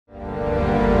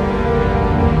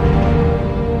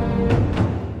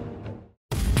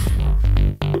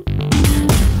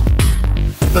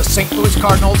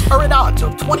Cardinals are at odds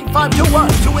of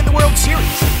 25-1 to win the World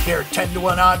Series. They're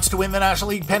 10-1 odds to win the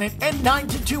National League Pennant and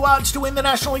 9-2 odds to win the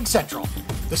National League Central.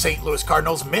 The St. Louis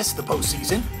Cardinals missed the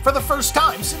postseason for the first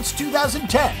time since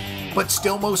 2010, but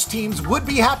still most teams would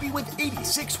be happy with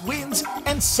 86 wins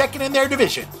and second in their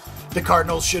division. The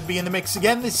Cardinals should be in the mix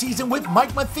again this season with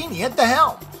Mike Matheny at the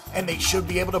helm, and they should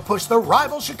be able to push the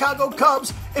rival Chicago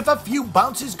Cubs if a few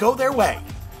bounces go their way.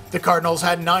 The Cardinals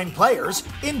had 9 players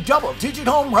in double-digit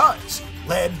home runs,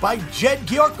 led by Jedd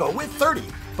Gyorko with 30,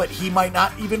 but he might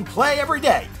not even play every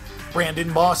day. Brandon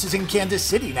Moss is in Kansas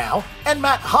City now, and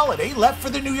Matt Holliday left for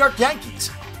the New York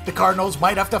Yankees. The Cardinals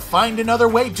might have to find another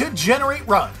way to generate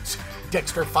runs.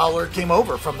 Dexter Fowler came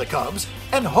over from the Cubs,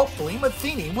 and hopefully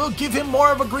Matheny will give him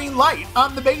more of a green light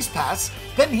on the base paths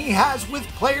than he has with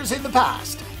players in the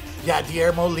past.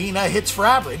 Yadier Molina hits for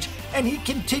average, and he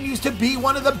continues to be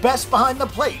one of the best behind the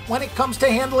plate when it comes to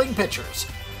handling pitchers.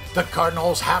 The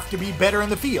Cardinals have to be better in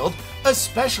the field,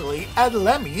 especially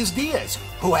Aledmys Diaz,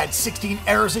 who had 16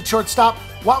 errors at shortstop,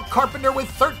 while Carpenter with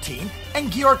 13 and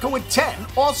Gyorko with 10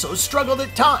 also struggled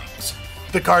at times.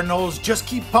 The Cardinals just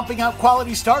keep pumping out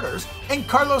quality starters, and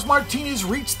Carlos Martinez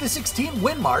reached the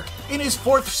 16-win mark in his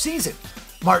 4th season.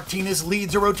 Martinez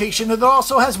leads a rotation that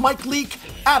also has Mike Leake,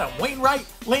 Adam Wainwright,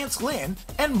 Lance Lynn,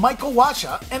 and Michael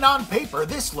Wacha, and on paper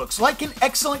this looks like an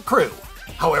excellent crew.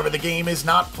 However, the game is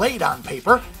not played on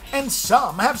paper, and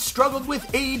some have struggled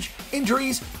with age,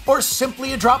 injuries, or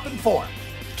simply a drop in form.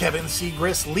 Kevin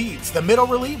Segrist leads the middle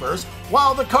relievers,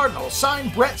 while the Cardinals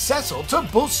signed Brett Cecil to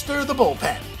bolster the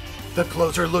bullpen. The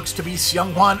closer looks to be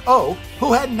Seung-Hwan,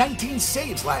 who had 19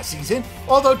 saves last season,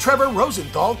 although Trevor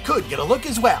Rosenthal could get a look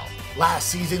as well. Last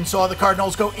season saw the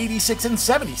Cardinals go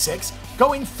 86-76,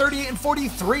 going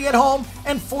 38-43 at home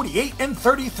and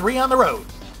 48-33 on the road.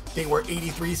 They were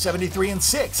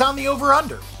 83-73-6 on the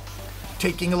over-under.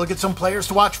 Taking a look at some players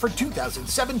to watch for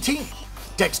 2017.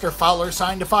 Dexter Fowler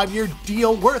signed a 5-year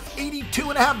deal worth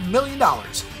 $82.5 million,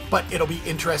 but it'll be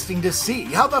interesting to see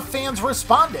how the fans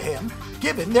respond to him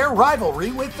given their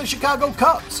rivalry with the Chicago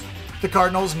Cubs. The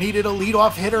Cardinals needed a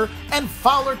leadoff hitter, and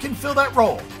Fowler can fill that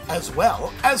role, as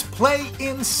well as play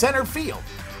in center field.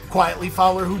 Quietly,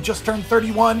 Fowler, who just turned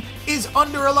 31, is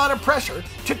under a lot of pressure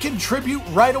to contribute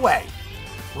right away.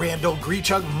 Randall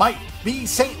Grichuk might be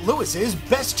St. Louis's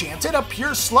best chance at a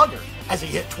pure slugger, as he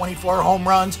hit 24 home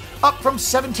runs, up from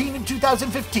 17 in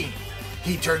 2015.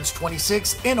 He turns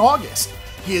 26 in August.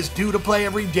 He is due to play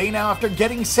every day now after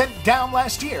getting sent down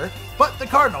last year, but the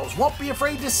Cardinals won't be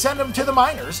afraid to send him to the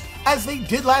minors, as they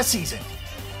did last season.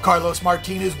 Carlos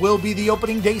Martinez will be the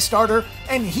opening day starter,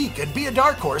 and he could be a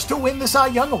dark horse to win the Cy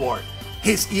Young Award.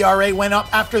 His ERA went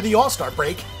up after the All-Star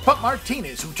break, but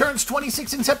Martinez, who turns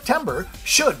 26 in September,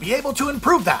 should be able to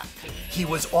improve that. He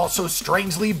was also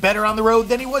strangely better on the road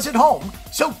than he was at home,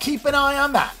 so keep an eye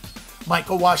on that.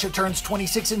 Michael Wacha turns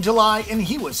 26 in July, and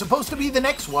he was supposed to be the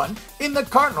next one in the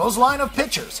Cardinals' line of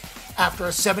pitchers. After a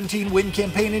 17-win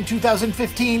campaign in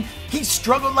 2015, he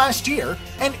struggled last year,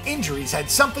 and injuries had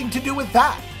something to do with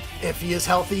that. If he is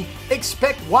healthy,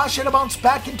 expect Wacha to bounce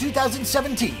back in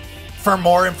 2017. For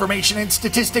more information and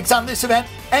statistics on this event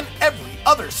and every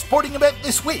other sporting event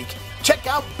this week, check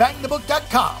out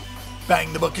bangthebook.com.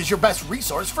 Bang the Book is your best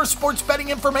resource for sports betting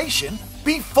information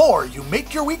before you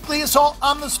make your weekly assault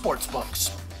on the sports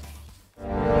books.